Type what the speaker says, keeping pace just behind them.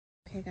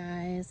Okay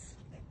guys,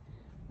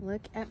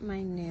 look at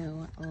my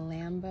new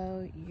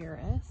Lambo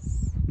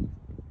Urus.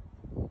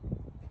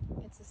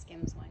 It's a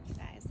Skims one, you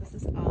guys. This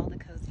is all the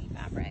cozy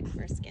fabric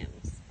for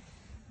Skims.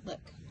 Look,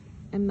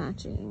 I'm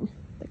matching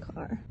the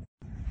car.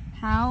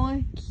 How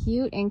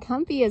cute and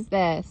comfy is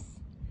this?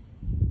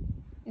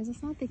 Is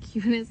this not the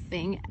cutest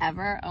thing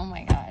ever? Oh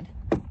my God.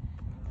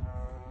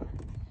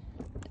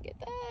 Look at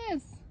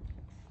this.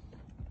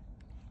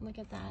 Look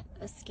at that,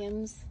 a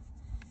Skims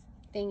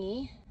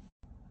thingy.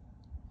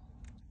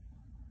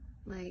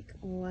 Like,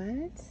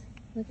 what?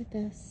 Look at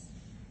this.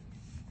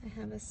 I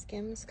have a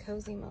Skims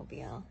cozy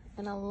mobile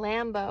and a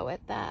Lambo at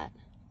that.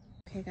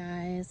 Okay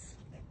guys,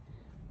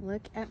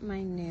 look at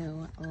my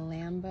new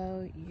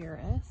Lambo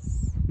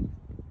Urus.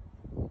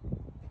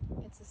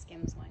 It's a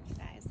Skims one, you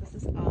guys. This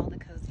is all the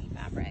cozy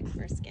fabric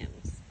for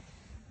Skims.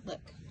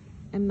 Look,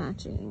 I'm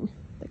matching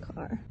the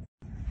car.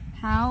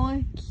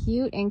 How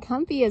cute and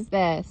comfy is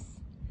this?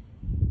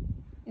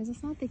 Is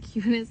this not the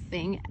cutest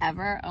thing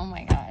ever? Oh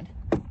my God.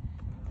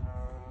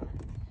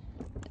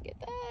 Look at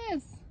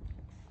this.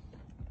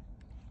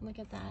 Look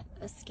at that,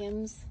 a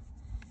Skims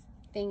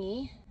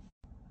thingy.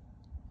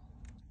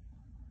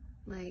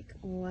 Like,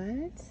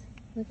 what?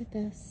 Look at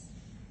this.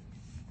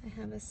 I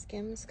have a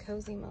Skims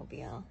cozy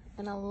mobile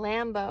and a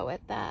Lambo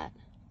at that.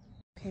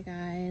 Okay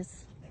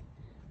guys,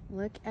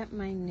 look at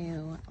my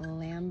new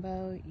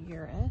Lambo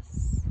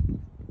Urus.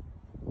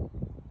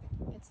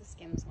 It's a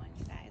Skims one,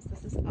 you guys.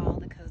 This is all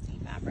the cozy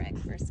fabric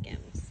for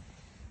Skims.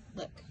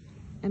 Look,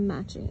 I'm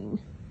matching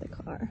the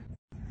car.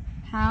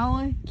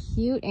 How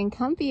cute and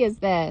comfy is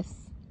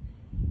this?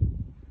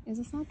 Is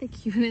this not the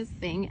cutest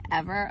thing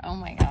ever? Oh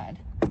my God.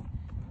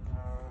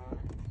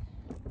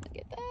 Look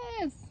at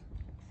this.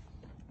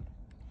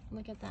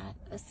 Look at that,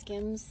 a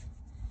Skims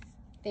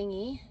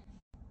thingy.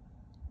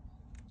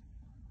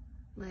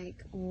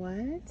 Like,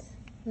 what?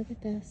 Look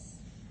at this.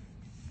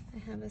 I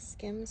have a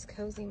Skims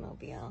cozy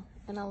mobile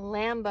and a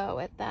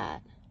Lambo at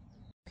that.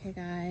 Okay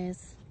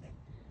guys,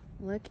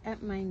 look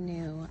at my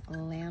new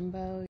Lambo